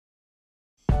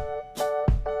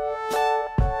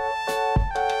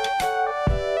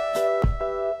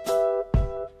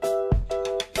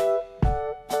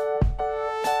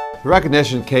The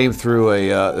recognition came through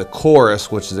the CORAS,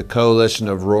 which is a coalition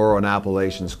of rural and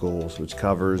Appalachian schools, which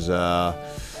covers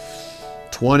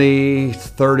 20,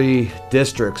 30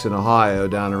 districts in Ohio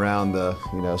down around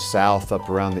the south, up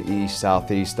around the east,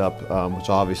 southeast, up, which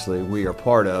obviously we are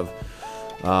part of.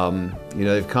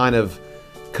 They've kind of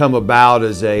come about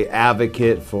as a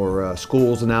advocate for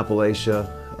schools in Appalachia.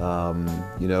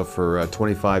 For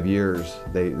 25 years,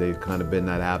 they've kind of been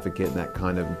that advocate and that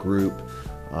kind of group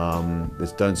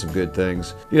that's done some good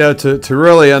things. To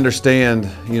really understand,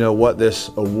 what this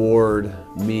award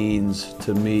means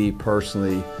to me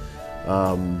personally,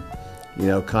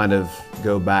 kind of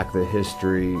go back the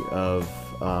history of,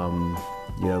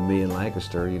 me in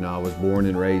Lancaster. I was born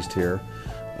and raised here.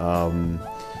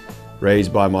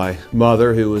 Raised by my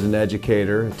mother, who was an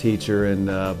educator, a teacher in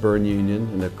Burn Union,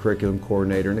 and a curriculum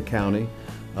coordinator in the county.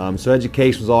 So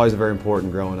education was always very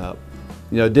important growing up.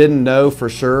 Didn't know for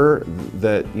sure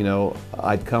that,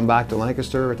 I'd come back to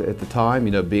Lancaster at the time,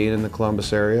 being in the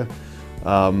Columbus area.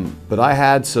 But I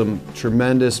had some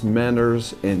tremendous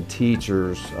mentors and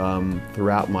teachers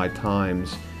throughout my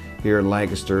times here in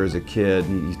Lancaster as a kid.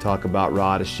 You talk about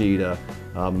Rod Ashita,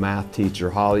 math teacher,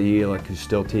 Holly Elick, who's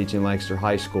still teaching Lancaster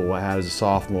High School, I had as a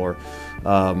sophomore.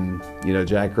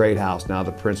 Jack Greathouse, now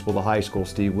the principal of the high school,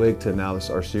 Steve Wigton, now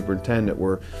our superintendent,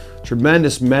 were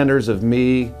tremendous mentors of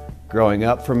me growing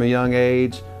up from a young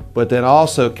age, but then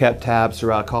also kept tabs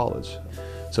throughout college.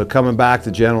 So coming back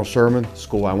to General Sherman,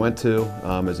 school I went to,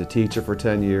 as a teacher for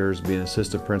 10 years, being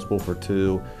assistant principal for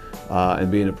 2, and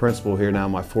being a principal here now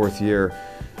my 4th year.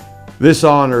 This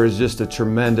honor is just I have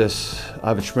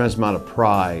a tremendous amount of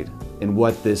pride in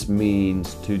what this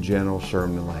means to General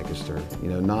Sherman and Lancaster.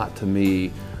 Not to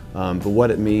me, but what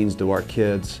it means to our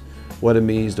kids, what it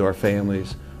means to our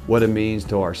families, what it means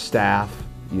to our staff,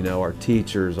 our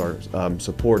teachers, our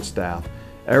support staff,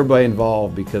 everybody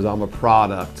involved, because I'm a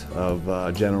product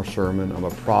of General Sherman. I'm a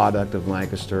product of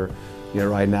Lancaster.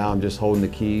 Right now I'm just holding the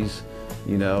keys,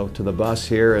 to the bus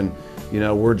here, and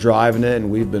we're driving it, and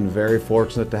we've been very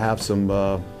fortunate to have some,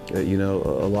 a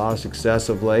lot of success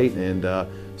of late, and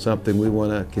something we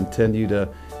want to continue to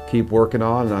keep working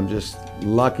on. And I'm just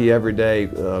lucky every day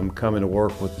coming to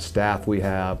work with the staff we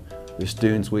have, the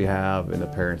students we have, and the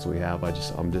parents we have.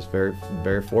 I'm just very,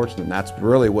 very fortunate, and that's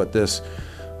really what this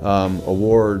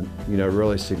award,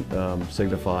 really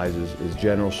signifies is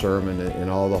General Sherman and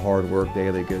all the hard work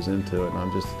daily goes into it. And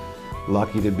I'm just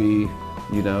lucky to be,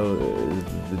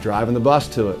 driving the bus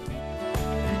to it.